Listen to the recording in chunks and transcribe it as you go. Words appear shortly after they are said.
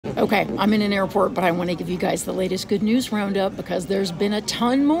Okay, I'm in an airport, but I want to give you guys the latest good news roundup because there's been a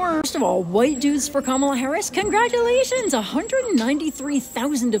ton more. First of all, white dudes for Kamala Harris, congratulations!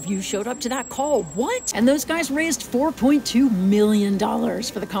 193,000 of you showed up to that call. What? And those guys raised $4.2 million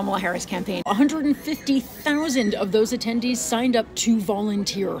for the Kamala Harris campaign. 150,000 of those attendees signed up to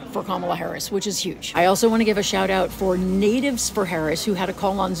volunteer for Kamala Harris, which is huge. I also want to give a shout out for Natives for Harris, who had a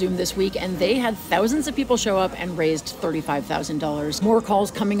call on Zoom this week, and they had thousands of people show up and raised $35,000. More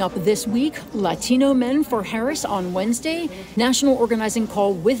calls coming up this week. Latino Men for Harris on Wednesday, national organizing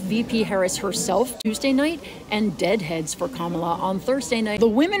call with VP Harris herself Tuesday night, and Deadheads for Kamala on Thursday night. The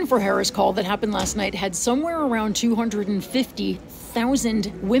Women for Harris call that happened last night had somewhere around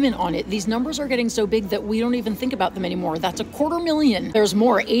 250,000 women on it. These numbers are getting so big that we don't even think about them anymore. That's 250,000. There's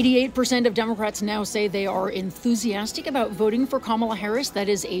more. 88% of Democrats now say they are enthusiastic about voting for Kamala Harris. That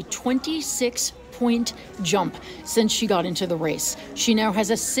is a 26-point jump since she got into the race. She now has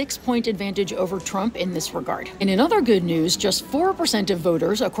a 6-point advantage over Trump in this regard. And in other good news, just 4% of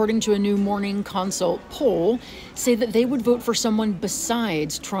voters, according to a new Morning Consult poll, say that they would vote for someone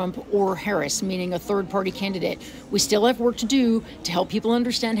besides Trump or Harris, meaning a third-party candidate. We still have work to do to help people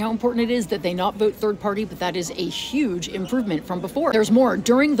understand how important it is that they not vote third-party, but that is a huge improvement from before. There's more.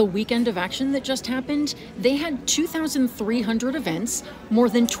 During the weekend of action that just happened, they had 2,300 events. More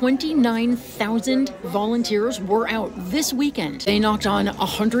than 29,000 volunteers were out this weekend. They knocked on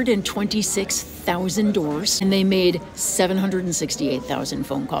 126,000 doors, and they made 768,000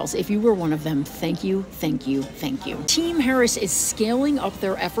 phone calls. If you were one of them, thank you, thank you, thank you. Team Harris is scaling up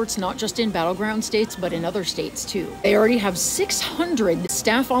their efforts not just in battleground states, but in other states too. They already have 600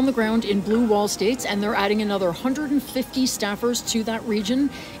 staff on the ground in blue wall states, and they're adding another 150 staffers to that region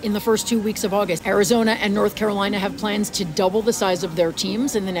in the first 2 weeks of August. Arizona and North Carolina have plans to double the size of their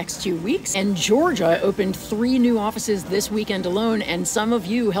teams in the next 2 weeks, and Georgia opened 3 new offices this weekend alone, and some of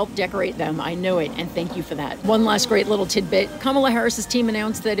you helped decorate them. I know it, and thank you for that. One last great little tidbit. Kamala Harris's team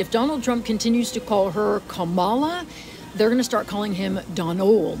announced that if Donald Trump continues to call her Kamala, they're going to start calling him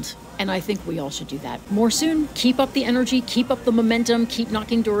Donald. And I think we all should do that. More soon. Keep up the energy, keep up the momentum, keep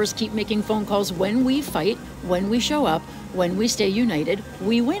knocking doors, keep making phone calls. When we fight, when we show up, when we stay united,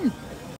 we win.